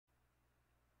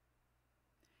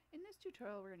this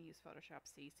tutorial, we're going to use Photoshop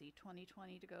CC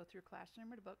 2020 to go through Classroom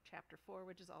to Book Chapter 4,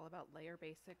 which is all about layer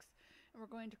basics. And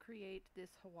we're going to create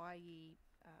this Hawaii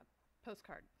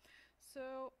postcard.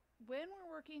 So when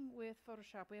we're working with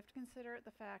Photoshop, we have to consider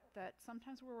the fact that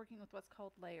sometimes we're working with what's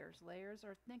called layers. Layers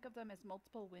are, think of them as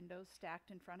multiple windows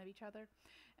stacked in front of each other.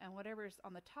 And whatever is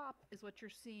on the top is what you're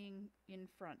seeing in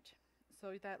front.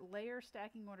 So that layer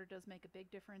stacking order does make a big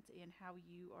difference in how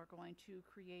you are going to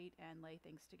create and lay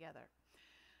things together.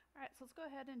 Alright, so let's go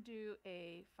ahead and do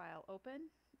a file open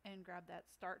and grab that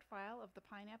start file of the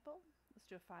pineapple. Let's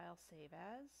do a file save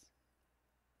as.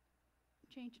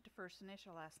 Change it to first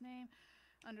initial last name,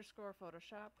 underscore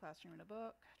Photoshop, Classroom in a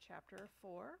Book, Chapter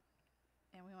 4.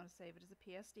 And we want to save it as a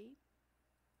PSD.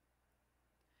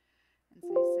 And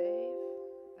say save.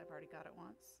 I've already got it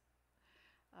once.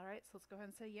 Alright, so let's go ahead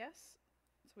and say yes.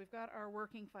 So we've got our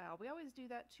working file. We always do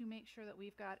that to make sure that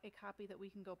we've got a copy that we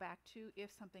can go back to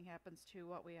if something happens to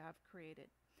what we have created.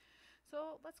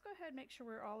 So let's go ahead and make sure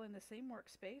we're all in the same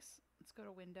workspace. Let's go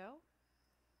to Window,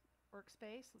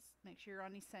 Workspace. Let's make sure you're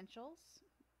on Essentials.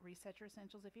 Reset your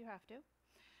Essentials if you have to.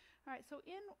 Alright, so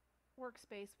in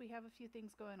Workspace we have a few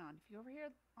things going on. If you over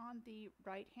here on the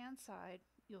right hand side,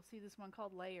 you'll see this one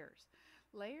called Layers.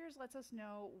 Layers lets us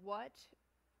know what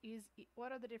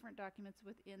are the different documents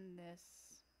within this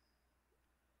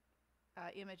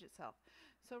image itself.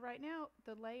 So right now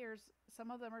the layers,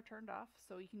 some of them are turned off,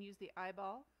 so you can use the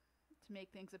eyeball to make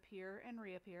things appear and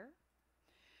reappear.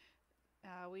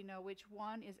 We know which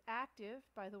one is active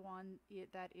by the one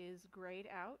that is grayed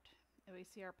out, and we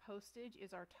see our postage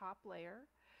is our top layer.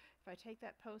 If I take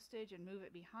that postage and move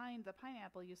it behind the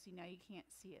pineapple, you see now you can't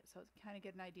see it, so it's kind of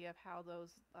get an idea of how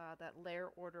those that layer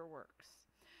order works.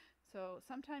 So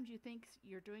sometimes you think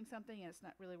you're doing something and it's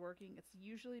not really working. It's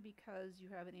usually because you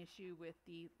have an issue with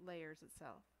the layers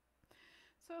itself.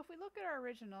 So if we look at our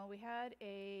original, we had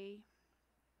a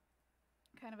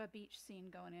kind of a beach scene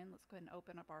going in. Let's go ahead and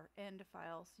open up our end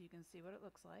file so you can see what it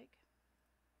looks like.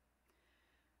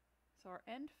 So our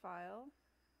end file,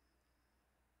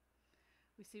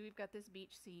 we see we've got this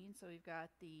beach scene. So we've got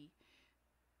the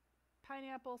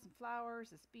pineapple, some flowers,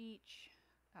 this beach,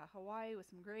 Hawaii with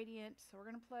some gradient. So we're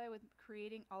going to play with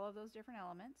creating all of those different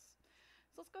elements.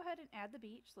 So let's go ahead and add the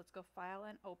beach. Let's go File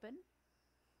and Open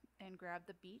and grab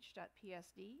the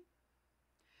beach.psd.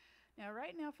 Now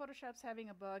right now Photoshop's having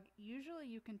a bug. Usually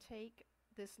you can take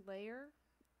this layer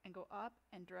and go up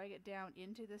and drag it down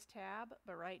into this tab,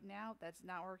 but right now that's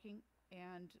not working,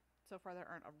 and so far there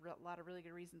aren't a lot of really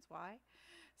good reasons why.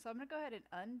 So I'm going to go ahead and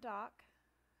undock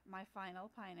my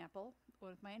final pineapple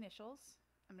with my initials.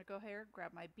 I'm going to go here,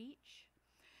 grab my beach.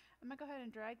 I'm going to go ahead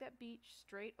and drag that beach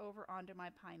straight over onto my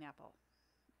pineapple.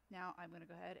 Now I'm going to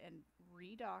go ahead and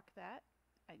redock that.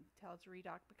 I can tell it's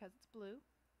redocked because it's blue.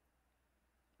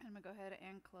 And I'm going to go ahead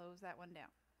and close that one down.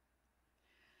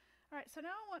 Alright, so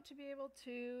now I want to be able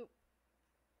to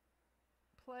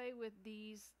play with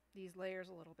these layers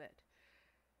a little bit.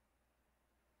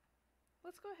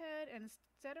 Let's go ahead and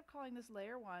instead of calling this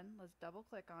layer 1, let's double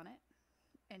click on it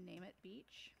and name it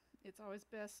beach. It's always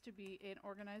best to be an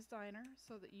organized designer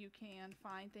so that you can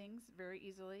find things very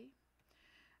easily,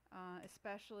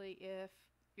 especially if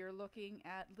you're looking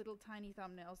at little tiny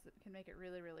thumbnails that can make it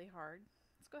really, really hard.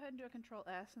 Let's go ahead and do a Control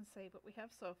S and save what we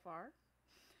have so far.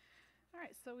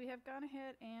 Alright, so we have gone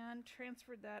ahead and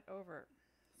transferred that over.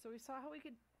 So we saw how we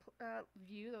could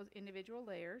view those individual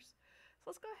layers. So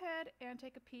let's go ahead and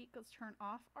take a peek. Let's turn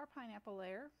off our pineapple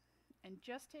layer and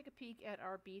just take a peek at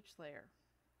our beach layer.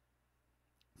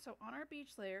 So on our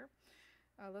beach layer,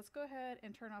 let's go ahead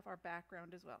and turn off our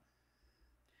background as well.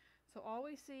 So all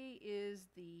we see is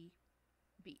the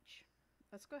beach.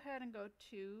 Let's go ahead and go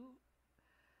to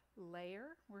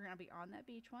Layer. We're going to be on that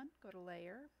beach one. Go to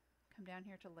Layer, come down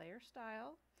here to Layer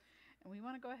Style, and we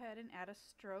want to go ahead and add a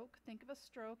stroke. Think of a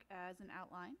stroke as an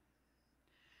outline.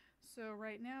 So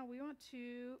right now we want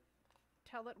to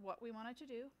tell it what we want it to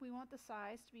do. We want the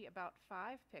size to be about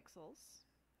 5 pixels.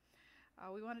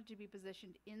 We want it to be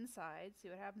positioned inside. See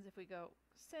what happens if we go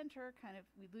center, kind of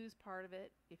we lose part of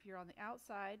it. If you're on the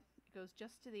outside, it goes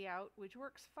just to the out, which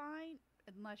works fine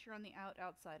unless you're on the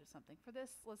outside of something. For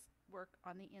this, let's work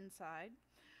on the inside.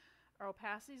 Our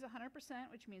opacity is 100%,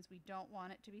 which means we don't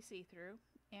want it to be see-through.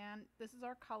 And this is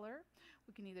our color.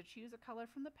 We can either choose a color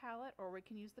from the palette or we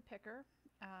can use the picker.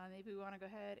 Maybe we want to go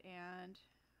ahead and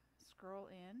scroll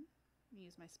in.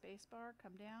 Use my space bar,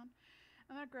 come down.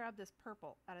 I'm going to grab this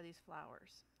purple out of these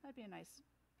flowers. That'd be a nice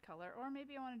color. Or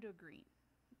maybe I want to do a green.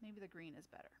 Maybe the green is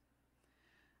better.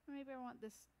 Or maybe I want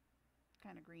this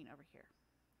kind of green over here.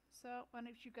 So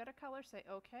if you've got a color, say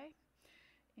OK.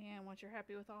 And once you're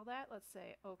happy with all that, let's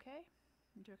say OK.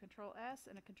 into a Control S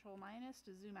and a Control minus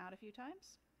to zoom out a few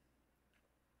times.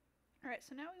 Alright,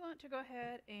 so now we want to go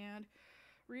ahead and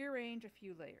rearrange a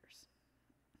few layers.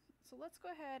 So let's go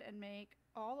ahead and make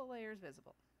all the layers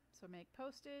visible. So make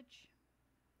postage,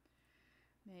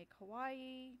 make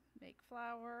Hawaii, make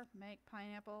flower, make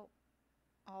pineapple,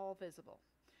 all visible.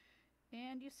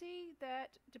 And you see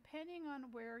that depending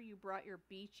on where you brought your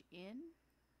beach in,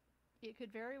 it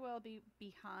could very well be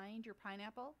behind your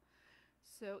pineapple.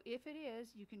 So if it is,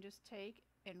 you can just take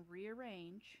and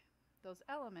rearrange those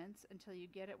elements until you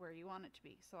get it where you want it to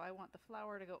be. So I want the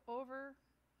flower to go over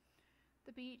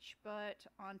the beach but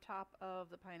on top of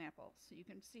the pineapple. So you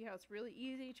can see how it's really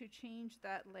easy to change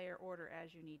that layer order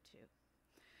as you need to.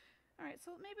 Alright,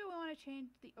 so maybe we want to change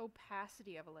the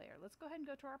opacity of a layer. Let's go ahead and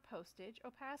go to our postage.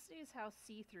 Opacity is how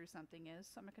see-through something is.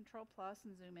 So I'm going to Control plus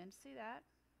and zoom in to see that.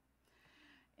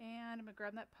 And I'm going to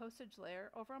grab that postage layer.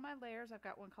 Over on my layers I've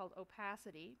got one called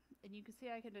opacity, and you can see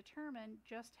I can determine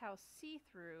just how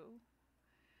see-through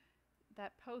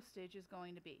that postage is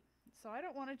going to be. So I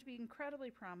don't want it to be incredibly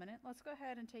prominent. Let's go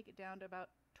ahead and take it down to about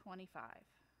 25.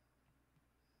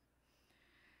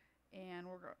 And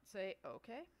we're going to say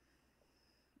OK.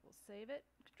 We'll save it.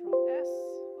 Control S.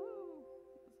 Woo!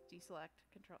 Let's deselect.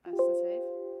 Control S and save.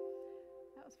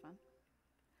 That was fun.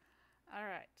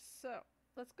 Alright, so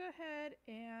let's go ahead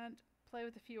and play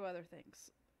with a few other things.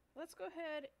 Let's go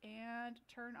ahead and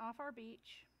turn off our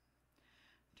beach,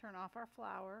 turn off our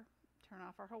flower, turn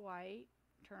off our Hawaii,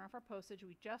 turn off our postage.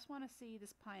 We just want to see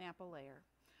this pineapple layer.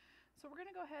 So we're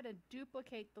going to go ahead and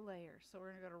duplicate the layer. So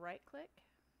we're going to go to right click,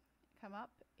 come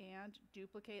up and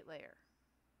duplicate layer.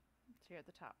 It's here at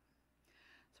the top.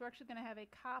 So we're actually going to have a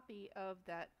copy of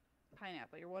that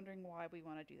pineapple. You're wondering why we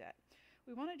want to do that.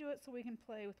 We want to do it so we can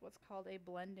play with what's called a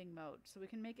blending mode. So we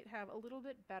can make it have a little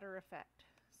bit better effect.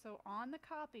 So on the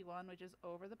copy one, which is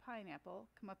over the pineapple,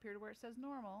 come up here to where it says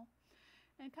normal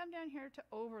and come down here to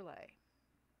overlay.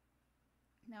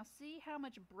 Now see how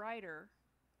much brighter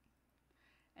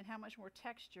and how much more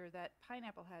texture that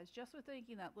pineapple has just with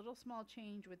making that little small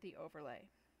change with the overlay.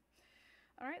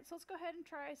 Alright, so let's go ahead and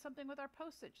try something with our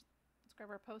postage. Let's grab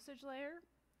our postage layer,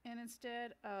 and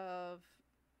instead of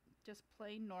just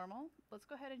plain normal, let's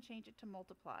go ahead and change it to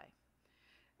multiply.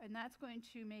 And that's going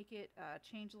to make it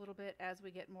change a little bit as we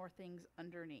get more things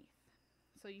underneath.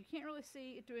 So you can't really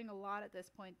see it doing a lot at this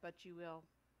point, but you will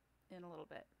in a little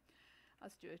bit.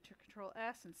 Let's do it to Control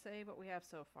S and save what we have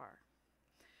so far.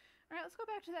 Alright, let's go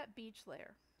back to that beach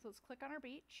layer. So let's click on our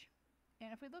beach,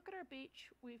 and if we look at our beach,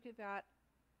 we've got,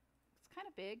 it's kind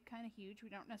of big, kind of huge. We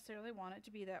don't necessarily want it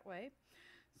to be that way.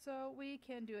 So we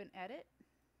can do an edit.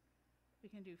 We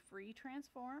can do free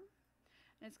transform,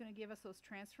 and it's going to give us those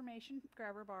transformation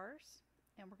grabber bars,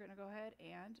 and we're going to go ahead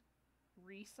and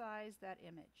resize that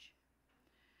image.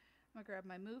 I'm going to grab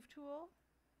my move tool,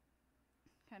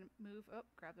 kind of move, oh,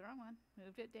 grab the wrong one,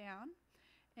 moved it down,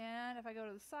 and if I go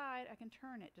to the side, I can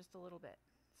turn it just a little bit.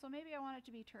 So maybe I want it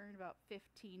to be turned about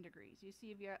 15 degrees. You see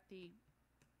you've got the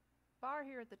bar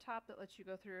here at the top that lets you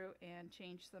go through and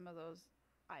change some of those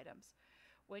items.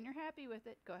 When you're happy with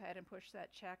it, go ahead and push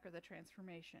that check or the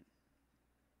transformation.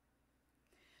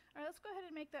 Alright, let's go ahead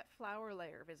and make that flower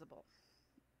layer visible.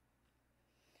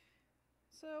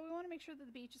 So we want to make sure that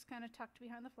the beach is kind of tucked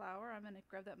behind the flower. I'm going to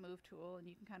grab that move tool, and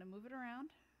you can kind of move it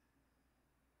around.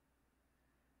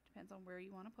 Depends on where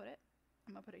you want to put it.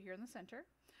 I'm going to put it here in the center.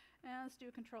 And let's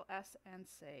do Control S and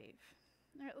save.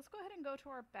 Alright, let's go ahead and go to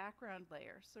our background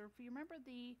layer. So if you remember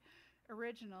the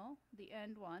original, the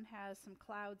end one, has some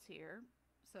clouds here.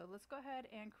 So let's go ahead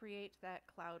and create that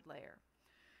cloud layer.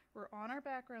 We're on our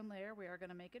background layer. We are going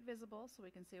to make it visible so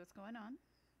we can see what's going on.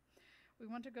 We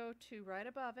want to go to right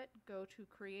above it, go to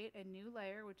create a new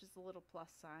layer, which is the little plus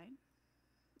sign.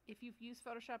 If you've used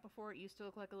Photoshop before, it used to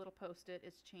look like a little post-it.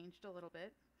 It's changed a little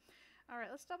bit. Alright,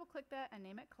 let's double click that and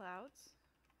name it clouds.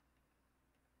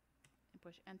 And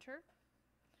push enter.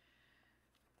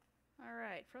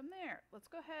 Alright, from there, let's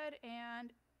go ahead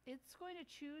and it's going to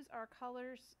choose our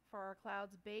colors for our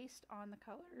clouds based on the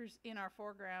colors in our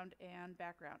foreground and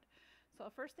background. So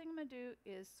the first thing I'm going to do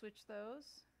is switch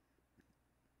those.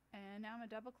 And now I'm going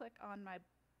to double click on my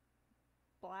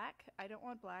black. I don't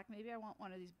want black. Maybe I want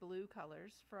one of these blue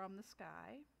colors from the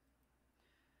sky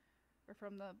or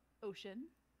from the ocean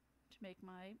to make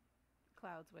my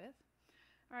clouds with.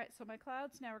 Alright, so my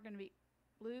clouds now are going to be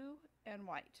blue and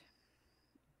white.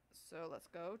 So let's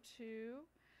go to,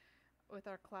 with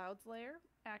our clouds layer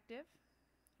active,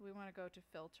 we want to go to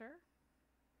filter,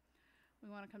 we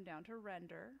want to come down to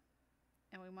render,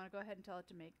 and we want to go ahead and tell it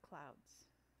to make clouds.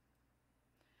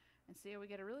 And see how we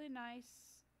get a really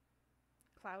nice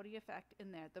cloudy effect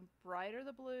in there. The brighter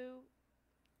the blue,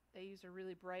 I used a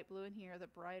really bright blue in here. The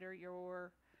brighter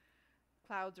your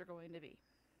clouds are going to be.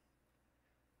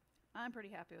 I'm pretty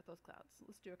happy with those clouds.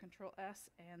 Let's do a Control S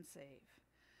and save.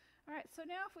 Alright, so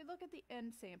now if we look at the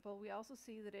end sample, we also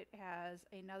see that it has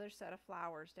another set of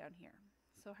flowers down here.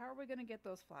 So how are we going to get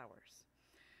those flowers?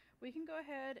 We can go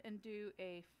ahead and do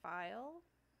a File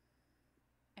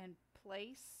and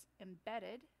Place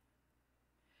Embedded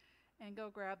and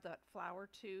go grab that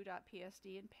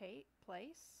flower2.psd and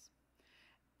place.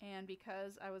 And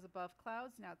because I was above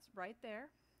clouds, now it's right there.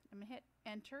 I'm going to hit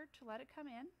Enter to let it come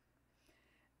in.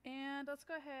 And let's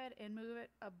go ahead and move it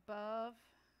above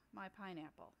my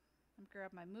pineapple. I'm going to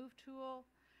grab my Move tool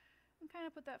and kind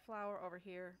of put that flower over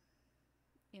here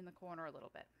in the corner a little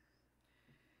bit.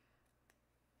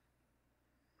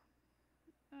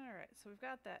 Alright, so we've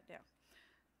got that down.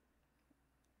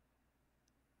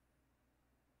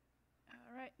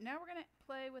 Alright, now we're going to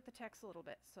play with the text a little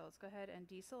bit. So let's go ahead and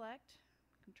deselect,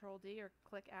 Control D or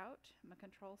click out. I'm going to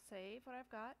Control Save what I've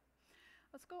got.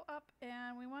 Let's go up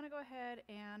and we want to go ahead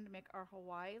and make our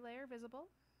Hawaii layer visible.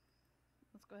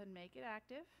 Let's go ahead and make it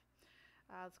active.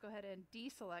 Let's go ahead and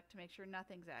deselect to make sure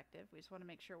nothing's active. We just want to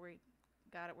make sure we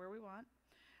got it where we want.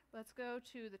 Let's go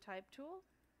to the Type tool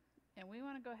and we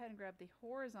want to go ahead and grab the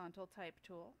horizontal Type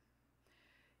tool.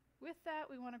 With that,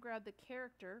 we want to grab the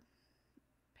Character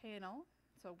panel,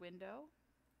 so Window,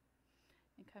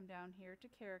 and come down here to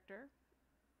Character.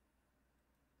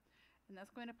 And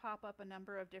that's going to pop up a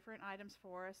number of different items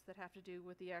for us that have to do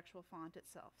with the actual font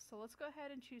itself. So let's go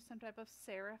ahead and choose some type of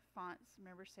serif fonts.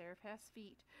 Remember, serif has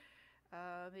feet.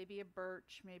 Maybe a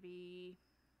birch, maybe,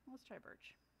 let's try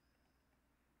birch.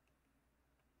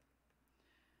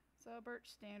 So birch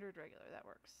standard regular, that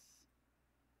works.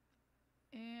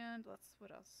 And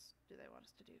what else do they want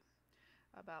us to do?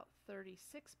 About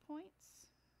 36 points.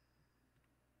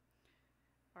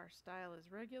 Our style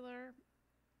is regular.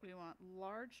 We want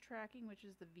large tracking, which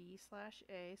is the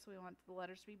V/A, so we want the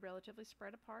letters to be relatively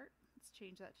spread apart. Let's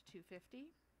change that to 250.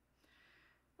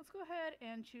 Let's go ahead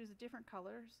and choose different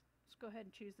colors. Let's go ahead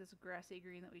and choose this grassy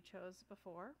green that we chose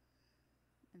before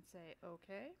and say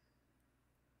OK.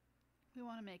 We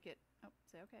want to make it,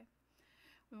 say OK.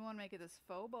 We want to make it this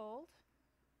faux bold,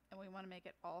 and we want to make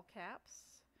it all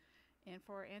caps. And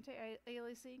for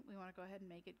anti-aliasing, we want to go ahead and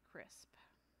make it crisp.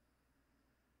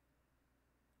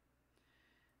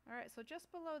 Alright, so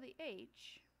just below the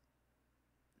H,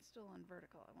 still on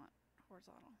vertical, I want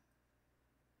horizontal.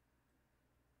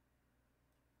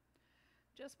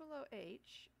 Just below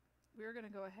H, we're going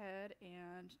to go ahead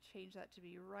and change that to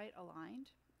be right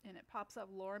aligned. And it pops up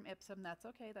lorem ipsum, that's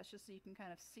okay, that's just so you can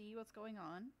kind of see what's going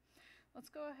on. Let's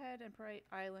go ahead and write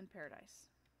Island Paradise.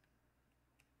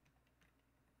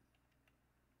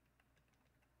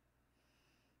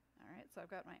 Alright, so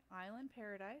I've got my Island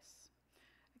Paradise.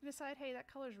 I can decide, hey,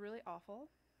 that color is really awful.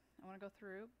 I want to go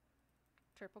through,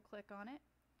 triple click on it,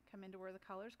 come into where the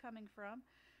color's coming from,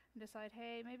 and decide,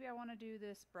 hey, maybe I want to do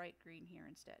this bright green here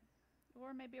instead.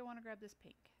 Or maybe I want to grab this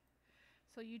pink.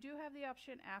 So you do have the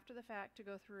option after the fact to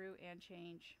go through and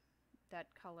change that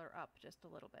color up just a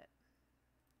little bit.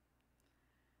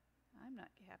 I'm not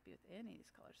happy with any of these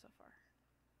colors so far.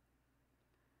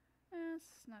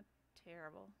 It's not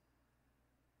terrible.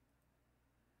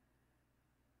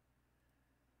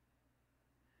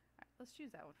 Let's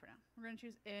choose that one for now. We're going to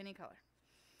choose any color.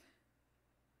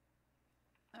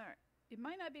 Alright, it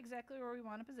might not be exactly where we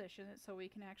want to position it, so we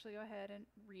can actually go ahead and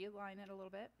realign it a little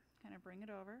bit, kind of bring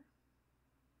it over.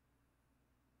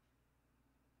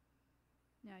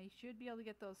 Now you should be able to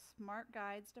get those smart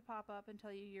guides to pop up and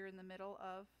tell you you're in the middle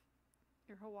of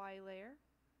your Hawaii layer.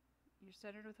 You're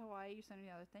centered with Hawaii, you're centered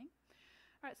the other thing.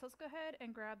 Alright, so let's go ahead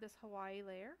and grab this Hawaii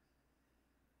layer.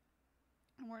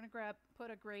 And we're going to put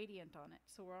a gradient on it.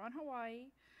 So we're on Hawaii.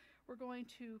 We're going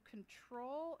to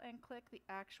Control and click the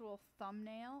actual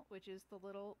thumbnail, which is the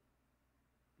little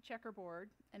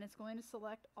checkerboard, and it's going to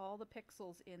select all the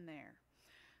pixels in there.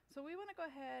 So we want to go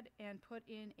ahead and put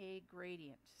in a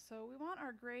gradient. So we want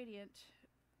our gradient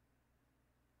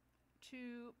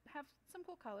to have some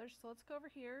cool colors. So let's go over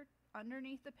here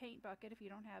underneath the paint bucket, if you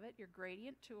don't have it, your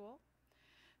gradient tool.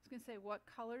 It's going to say, what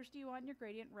colors do you want in your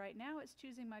gradient? Right now it's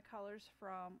choosing my colors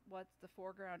from what's the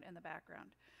foreground and the background.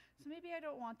 So maybe I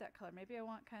don't want that color. Maybe I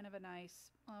want kind of a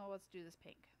nice, oh, let's do this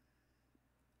pink.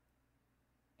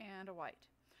 And a white.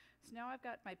 So now I've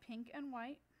got my pink and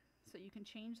white, so you can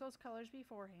change those colors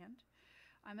beforehand.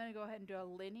 I'm going to go ahead and do a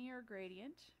linear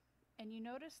gradient. And you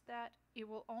notice that it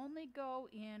will only go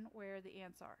in where the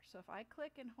ants are. So if I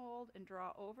click and hold and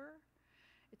draw over,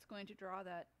 it's going to draw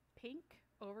that pink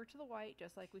over to the white,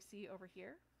 just like we see over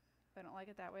here. If I don't like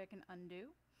it that way, I can undo.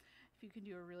 If you can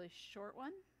do a really short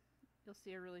one, you'll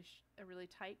see a really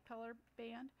tight color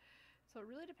band. So it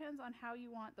really depends on how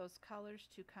you want those colors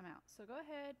to come out. So go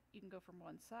ahead, you can go from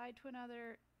one side to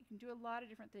another. You can do a lot of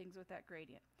different things with that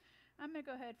gradient. I'm going to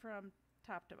go ahead from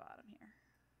top to bottom here.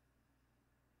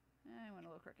 I went a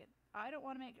little crooked.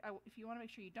 If you want to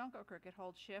make sure you don't go crooked,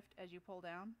 hold shift as you pull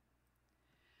down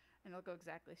and it'll go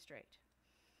exactly straight.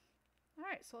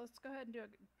 Alright, so let's go ahead and do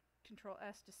a Control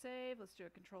S to save. Let's do a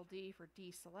Control D for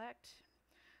deselect.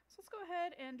 So let's go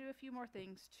ahead and do a few more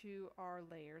things to our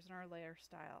layers and our layer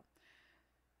style.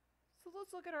 So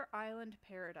let's look at our Island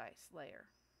Paradise layer.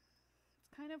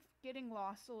 It's kind of getting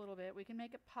lost a little bit. We can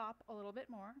make it pop a little bit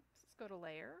more. So let's go to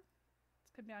Layer.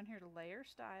 Let's come down here to Layer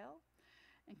Style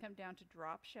and come down to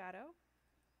Drop Shadow.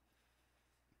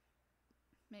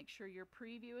 Make sure your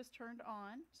preview is turned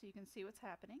on so you can see what's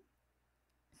happening.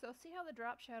 So see how the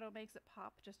drop shadow makes it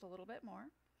pop just a little bit more.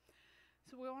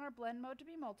 So we want our blend mode to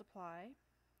be multiply.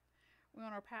 We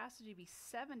want our opacity to be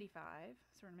 75,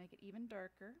 so we're going to make it even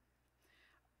darker.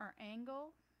 Our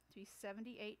angle to be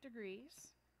 78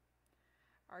 degrees.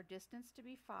 Our distance to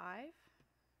be 5.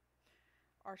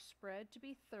 Our spread to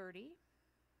be 30.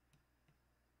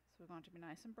 So we want it to be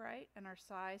nice and bright, and our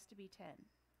size to be 10.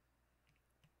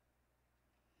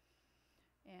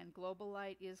 And global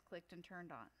light is clicked and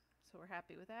turned on. So we're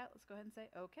happy with that. Let's go ahead and say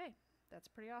OK. That's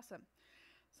pretty awesome.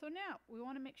 So now we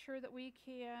want to make sure that we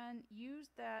can use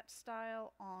that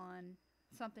style on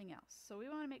something else. So we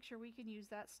want to make sure we can use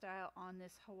that style on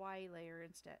this Hawaii layer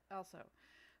instead also.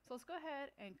 So let's go ahead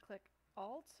and click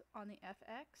Alt on the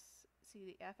FX. See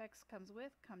the FX comes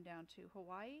with, come down to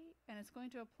Hawaii, and it's going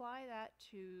to apply that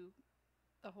to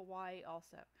the Hawaii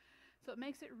also. So it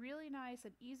makes it really nice,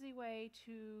 an easy way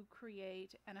to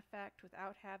create an effect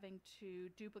without having to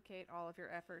duplicate all of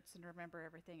your efforts and remember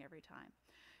everything every time.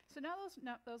 So now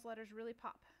those letters really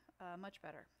pop much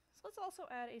better. So let's also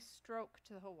add a stroke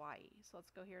to Hawaii. So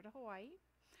let's go here to Hawaii.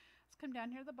 Let's come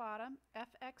down here to the bottom.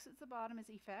 FX at the bottom is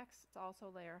effects. It's also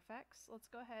layer effects. Let's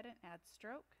go ahead and add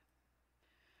stroke.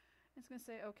 It's going to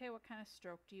say, okay, what kind of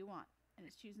stroke do you want? And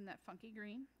it's choosing that funky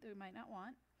green that we might not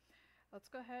want. Let's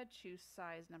go ahead, choose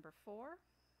size number 4.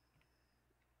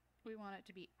 We want it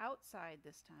to be outside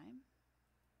this time.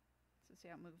 So see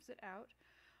how it moves it out.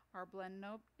 Our blend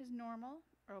node is normal.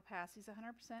 Our opacity is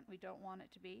 100%. We don't want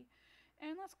it to be.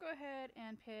 And let's go ahead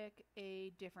and pick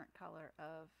a different color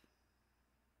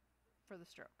for the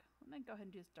stroke. Let me go ahead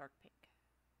and do this dark pink.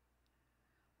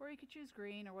 Or you could choose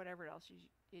green or whatever else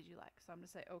you like. So I'm going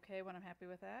to say OK when I'm happy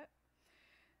with that.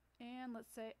 And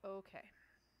let's say OK.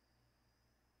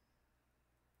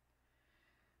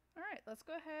 Alright, let's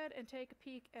go ahead and take a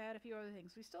peek at a few other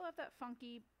things. We still have that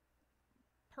funky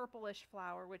purplish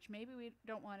flower, which maybe we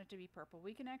don't want it to be purple.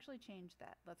 We can actually change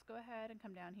that. Let's go ahead and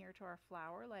come down here to our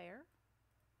flower layer.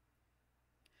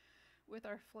 With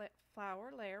our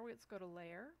flower layer, let's go to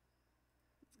Layer.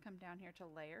 Let's come down here to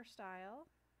Layer Style.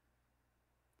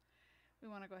 We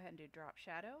want to go ahead and do Drop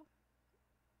Shadow.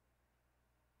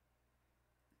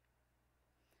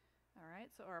 Alright,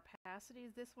 so our opacity,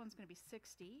 this one's going to be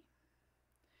 60.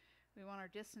 We want our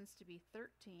distance to be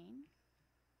 13,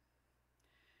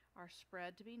 our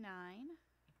spread to be 9,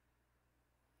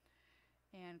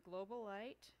 and global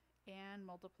light and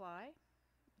multiply.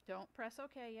 Don't press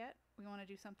OK yet. We want to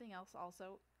do something else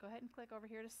also. Go ahead and click over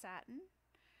here to satin,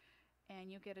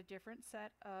 and you'll get a different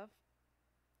set of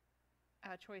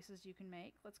choices you can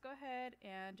make. Let's go ahead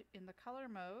and in the color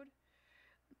mode,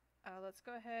 let's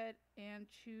go ahead and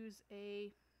choose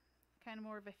a kind of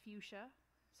more of a fuchsia.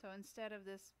 So instead of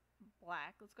this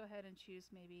black, let's go ahead and choose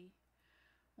maybe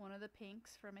one of the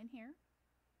pinks from in here.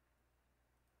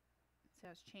 So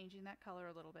it's changing that color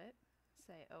a little bit.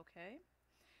 Say OK.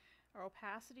 Our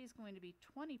opacity is going to be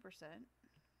 20%.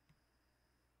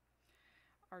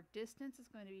 Our distance is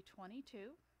going to be 22.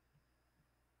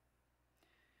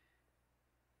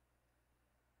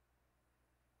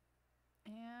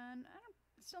 And I'm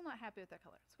still not happy with that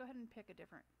color. Let's go ahead and pick a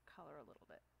different color a little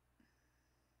bit.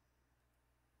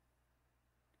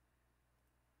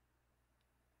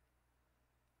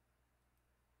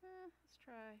 Let's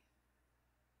try.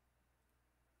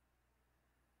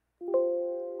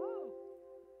 Whoa!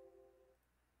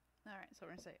 Alright, so we're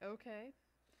going to say OK.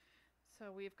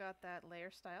 So we've got that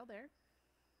layer style there.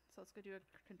 So let's go do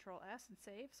a Control S and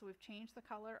save. So we've changed the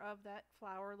color of that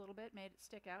flower a little bit, made it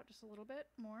stick out just a little bit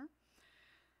more.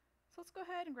 So let's go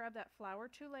ahead and grab that flower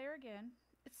 2 layer again.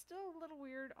 It's still a little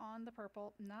weird on the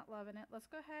purple, not loving it. Let's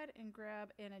go ahead and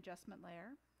grab an adjustment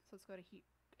layer. So let's go to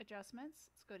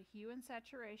Adjustments. Let's go to Hue and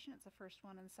Saturation. It's the first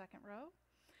one in the second row.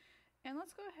 And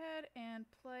let's go ahead and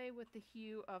play with the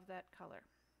hue of that color.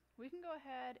 We can go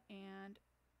ahead and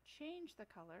change the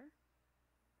color.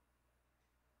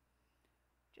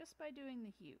 just by doing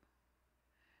the hue.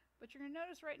 But you're going to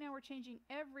notice right now we're changing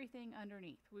everything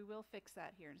underneath. We will fix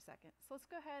that here in a second. So let's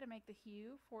go ahead and make the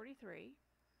hue 43.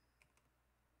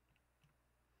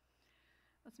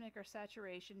 Let's make our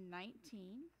saturation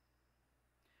 19.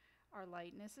 Our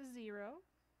lightness is 0.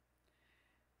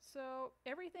 So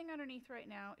everything underneath right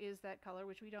now is that color,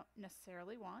 which we don't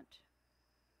necessarily want.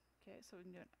 Okay, so we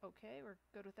can do an OK. We're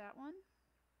good with that one.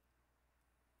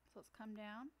 So let's come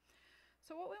down.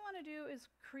 So what we want to do is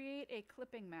create a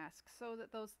clipping mask so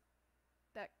that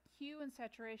that hue and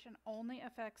saturation only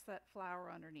affects that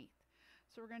flower underneath.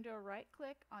 So we're going to do a right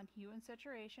click on hue and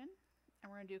saturation, and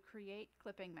we're going to do create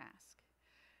clipping mask.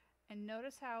 And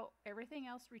notice how everything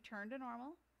else returned to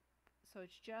normal. So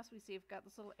it's just, we see we've got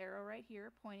this little arrow right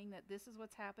here pointing that this is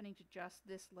what's happening to just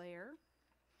this layer.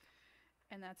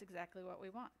 And that's exactly what we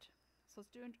want. So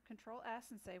let's do Control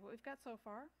S and save what we've got so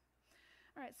far.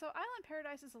 Alright, so Island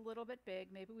Paradise is a little bit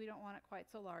big. Maybe we don't want it quite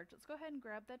so large. Let's go ahead and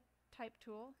grab the type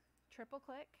tool, triple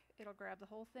click. It'll grab the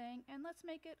whole thing, and let's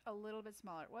make it a little bit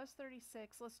smaller. It was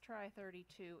 36. Let's try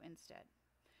 32 instead.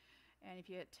 And if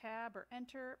you hit Tab or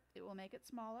Enter, it will make it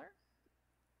smaller.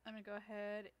 I'm going to go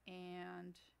ahead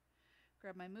and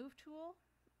grab my Move tool,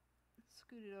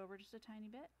 scoot it over just a tiny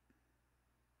bit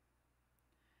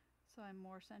so I'm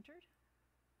more centered.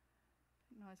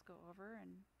 You can always go over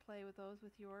and play with those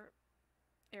with your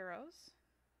arrows.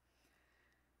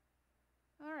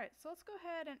 Alright, so let's go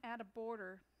ahead and add a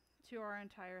border to our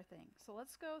entire thing. So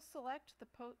let's go select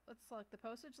the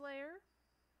postage layer.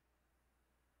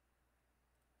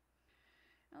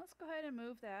 Now let's go ahead and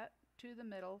move that to the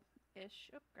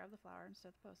middle-ish. Oh, grab the flower instead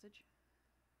of the postage.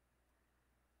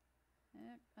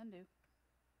 Undo.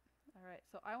 Alright,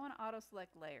 so I want to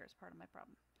auto-select layers, part of my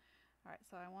problem. Alright,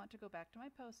 so I want to go back to my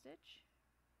postage.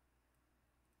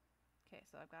 Okay,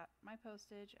 so I've got my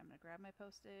postage. I'm going to grab my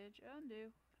postage,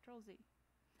 undo, Control Z.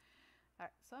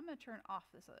 Alright, so I'm going to turn off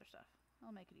this other stuff.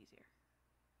 I'll make it easier.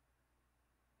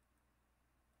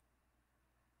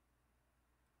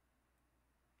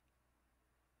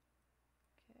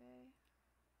 Okay.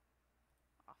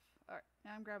 Off. Alright,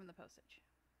 now I'm grabbing the postage.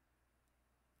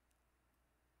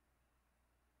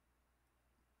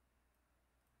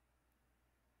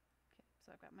 Okay,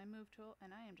 so I've got my Move tool,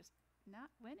 and I am just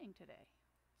not winning today.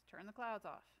 Let's turn the clouds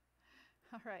off.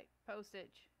 Alright,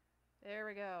 postage. There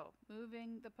we go.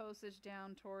 Moving the postage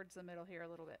down towards the middle here a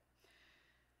little bit.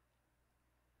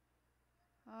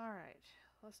 Alright,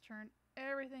 let's turn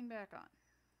everything back on.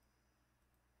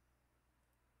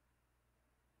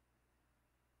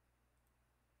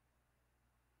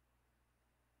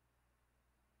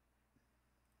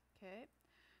 Okay,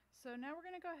 so now we're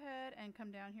going to go ahead and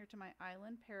come down here to my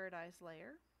Island Paradise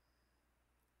layer.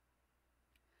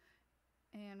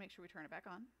 And make sure we turn it back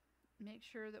on. Make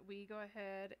sure that we go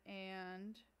ahead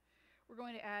and we're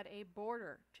going to add a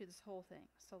border to this whole thing.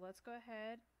 So let's go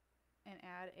ahead and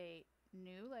add a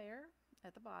new layer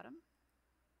at the bottom.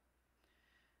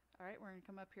 Alright, we're going to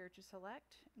come up here to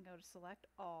Select and go to Select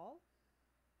All.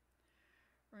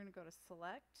 We're going to go to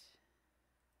Select,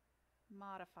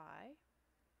 Modify,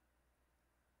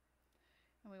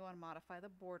 and we want to modify the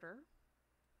border.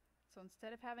 So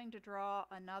instead of having to draw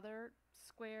another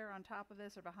square on top of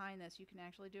this or behind this, you can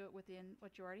actually do it within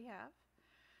what you already have.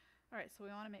 Alright, so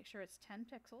we want to make sure it's 10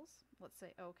 pixels. Let's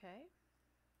say OK.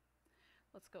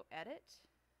 Let's go Edit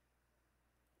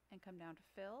and come down to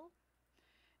Fill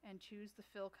and choose the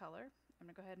fill color. I'm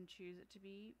going to go ahead and choose it to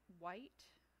be white,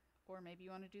 or maybe you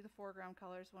want to do the foreground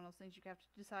colors, one of those things you have to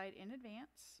decide in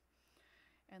advance.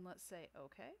 And let's say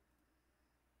OK.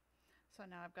 So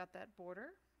now I've got that border.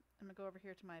 I'm going to go over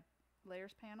here to my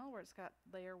Layers panel where it's got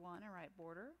Layer 1 and right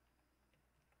border.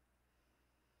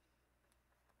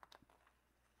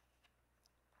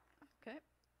 Okay,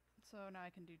 so now I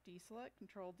can do deselect,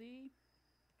 Control D,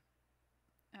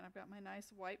 and I've got my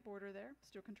nice white border there.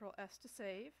 Let's do Control S to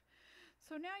save.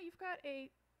 So now you've got a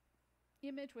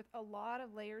image with a lot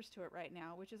of layers to it right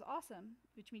now, which is awesome,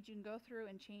 which means you can go through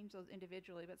and change those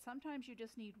individually, but sometimes you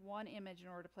just need one image in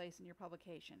order to place in your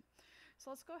publication. So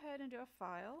let's go ahead and do a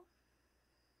File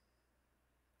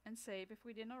and save if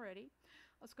we didn't already.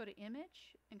 Let's go to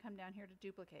Image and come down here to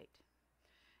Duplicate.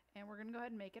 And we're going to go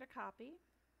ahead and make it a copy.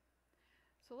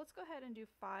 So let's go ahead and do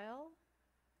File,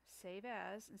 Save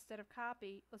As. Instead of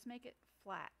copy, let's make it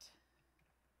flat,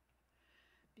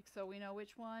 so we know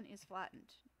which one is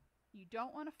flattened. You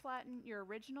don't want to flatten your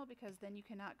original because then you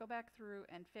cannot go back through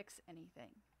and fix anything.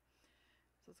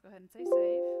 So let's go ahead and say save.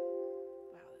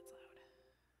 Wow, that's loud.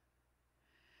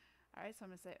 Alright, so I'm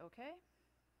going to say OK.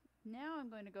 Now I'm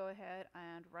going to go ahead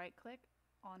and right click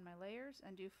on my layers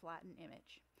and do flatten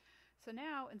image. So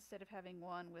now, instead of having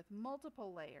one with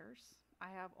multiple layers, I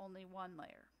have only one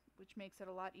layer, which makes it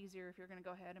a lot easier if you're going to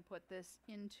go ahead and put this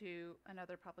into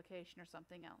another publication or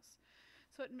something else.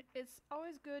 So it's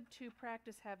always good to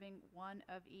practice having one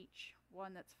of each,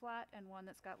 one that's flat and one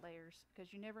that's got layers,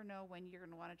 because you never know when you're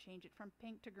going to want to change it from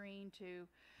pink to green to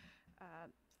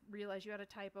realize you had a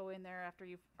typo in there after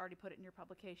you've already put it in your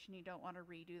publication. You don't want to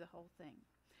redo the whole thing.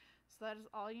 So that is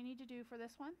all you need to do for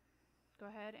this one. Go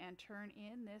ahead and turn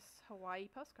in this Hawaii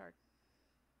postcard.